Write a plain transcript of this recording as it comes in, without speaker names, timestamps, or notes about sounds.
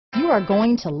are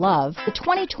going to love the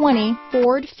 2020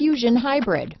 Ford Fusion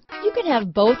Hybrid. You can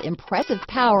have both impressive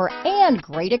power and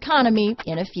great economy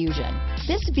in a Fusion.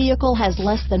 This vehicle has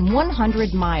less than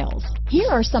 100 miles. Here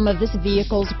are some of this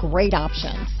vehicle's great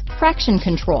options: traction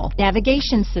control,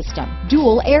 navigation system,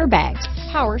 dual airbags,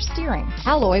 power steering,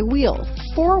 alloy wheels,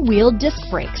 four-wheel disc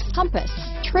brakes, compass,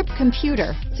 trip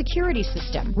computer, security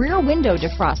system, rear window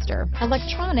defroster,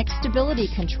 electronic stability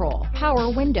control,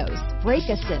 power windows, brake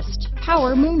assist,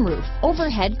 power moonroof,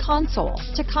 overhead console,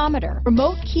 tachometer,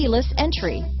 remote keyless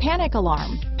entry, panic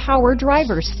alarm, power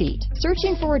driver's seat.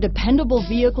 Searching for a dependable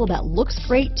vehicle that looks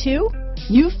great too?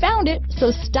 You found it,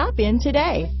 so stop in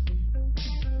today.